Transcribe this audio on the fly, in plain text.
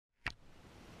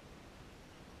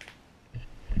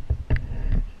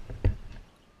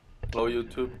Hello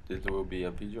YouTube, this will be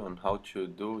a video on how to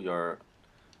do your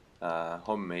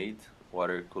homemade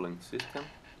water cooling system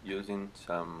using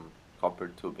some copper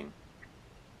tubing.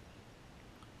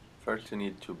 First you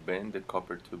need to bend the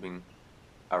copper tubing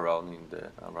around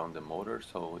the motor,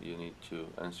 so you need to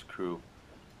unscrew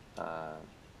uh,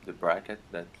 the bracket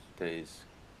that stays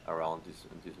around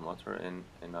this motor, and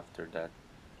after that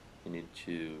you need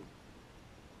to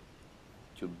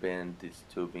bend this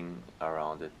tubing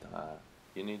around it.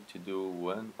 You need to do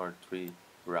 1 or 3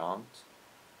 rounds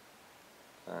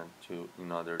in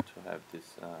order to have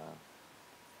this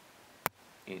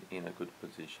in a good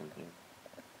position here.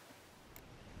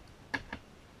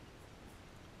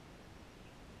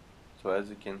 So as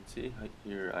you can see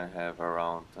here, I have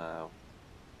around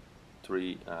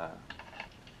 3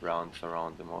 rounds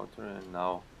around the motor, and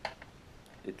now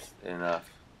it's enough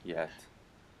yet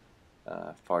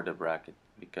for the bracket,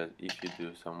 because if you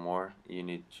do some more you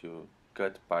need to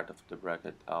cut part of the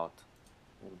bracket out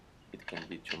and it can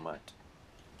be too much.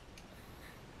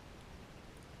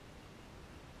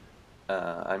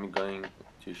 I'm going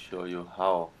to show you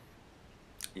how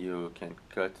you can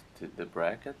cut the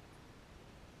bracket.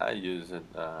 I used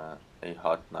a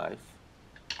hot knife.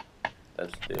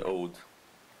 That's the old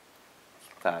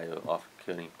style of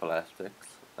cutting plastics,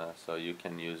 so you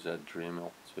can use a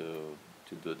Dremel to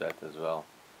do that as well.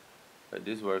 But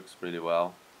this works really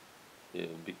well.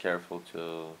 Be careful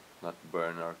to not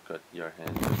burn or cut your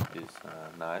hand with this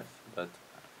knife, but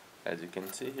as you can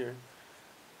see here,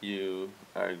 you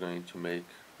are going to make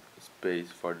space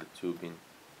for the tubing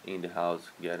in the house,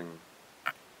 getting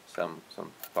some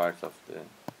parts of the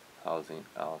housing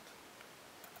out.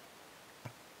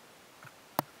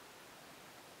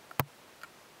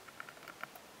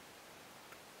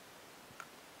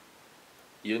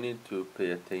 You need to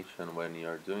pay attention when you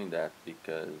are doing that,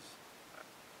 because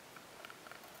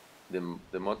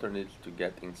the motor needs to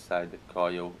get inside the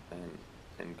coil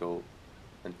and go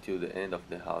until the end of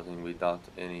the housing without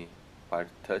any part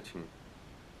touching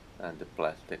the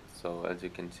plastic. So as you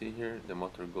can see here, the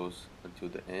motor goes until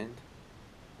the end,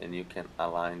 and you can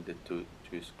align the two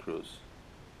screws.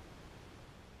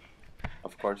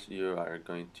 Of course you are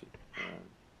going to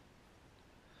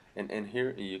and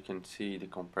here you can see the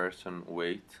comparison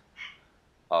weight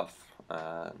of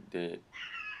the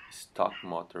stock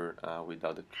motor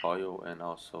without the coil, and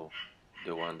also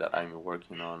the one that I'm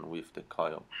working on with the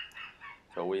coil.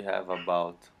 So we have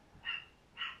about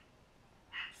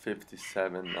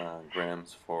 57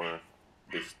 grams for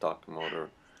the stock motor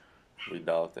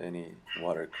without any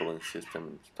water cooling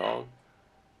system installed,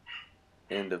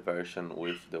 and the version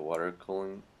with the water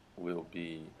cooling will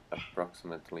be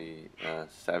approximately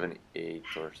 78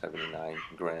 or 79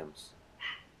 grams.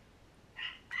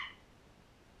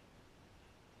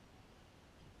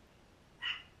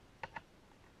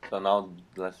 So now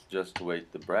let's just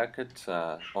weight the bracket.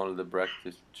 Only the bracket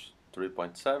is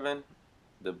 3.7.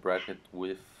 The bracket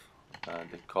with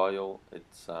the coil,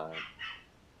 it's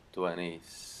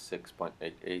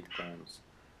 26.88 grams.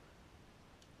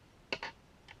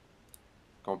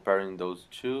 Comparing those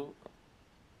two,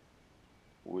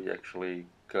 we actually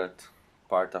cut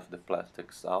part of the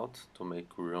plastics out to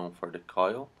make room for the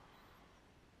coil,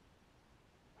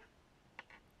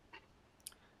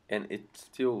 and it's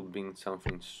still being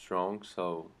something strong,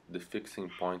 so the fixing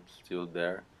point is still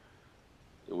there.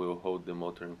 It will hold the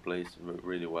motor in place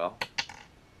really well.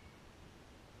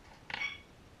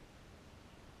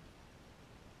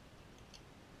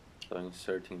 So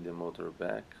inserting the motor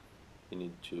back, you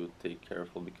need to be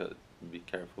careful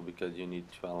because you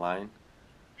need to align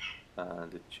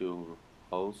the two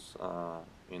holes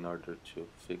in order to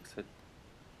fix it.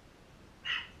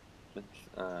 It's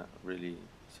really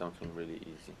something really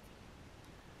easy.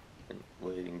 And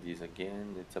weighting these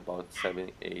again, it's about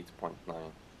 78.9.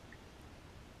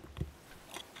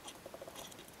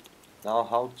 Now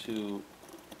how to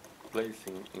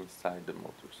placing inside the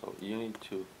motor. So you need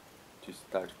to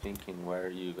start thinking where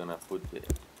you're gonna put the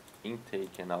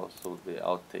intake and also the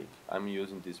outtake. I'm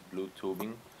using this blue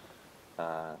tubing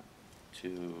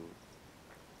to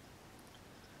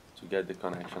get the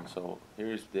connection. So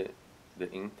here's the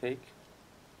intake,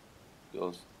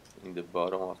 goes in the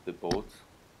bottom of the boat,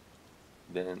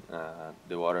 then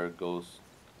the water goes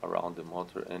around the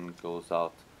motor and goes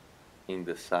out in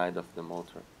the side of the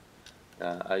motor.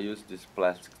 I use this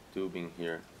plastic tubing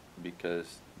here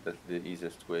because that's the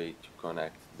easiest way to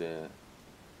connect the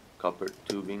copper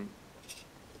tubing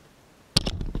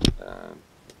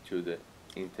to the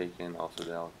intake and also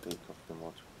the outtake of the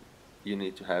motor. You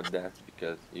need to have that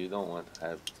because you don't want to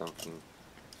have something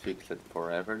fixed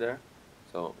forever there.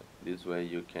 So this way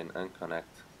you can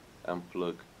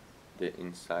unplug the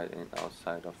inside and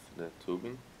outside of the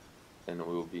tubing, and it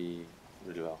will be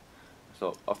really well.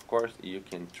 So of course you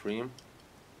can trim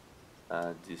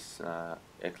these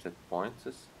exit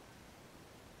points.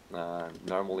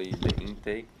 Normally the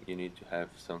intake you need to have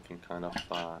something kind of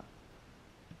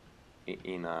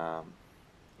in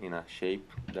a shape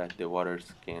that the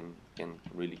waters can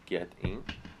really get in.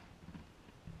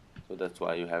 So that's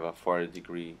why you have a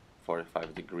 40-degree,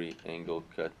 45-degree angle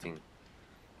cutting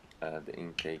the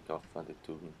intake of the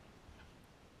tubing.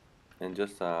 And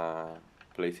just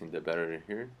placing the battery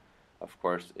here. Of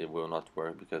course it will not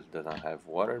work because it doesn't have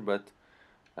water, but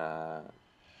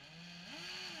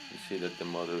you see that the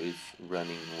motor is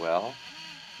running well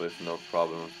with no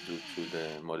problems due to the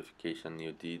modification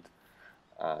you did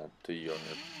to your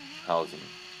housing.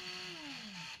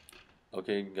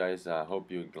 Okay guys, I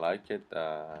hope you like it,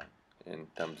 and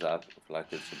thumbs up if you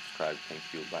like it, subscribe. Thank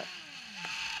you, bye.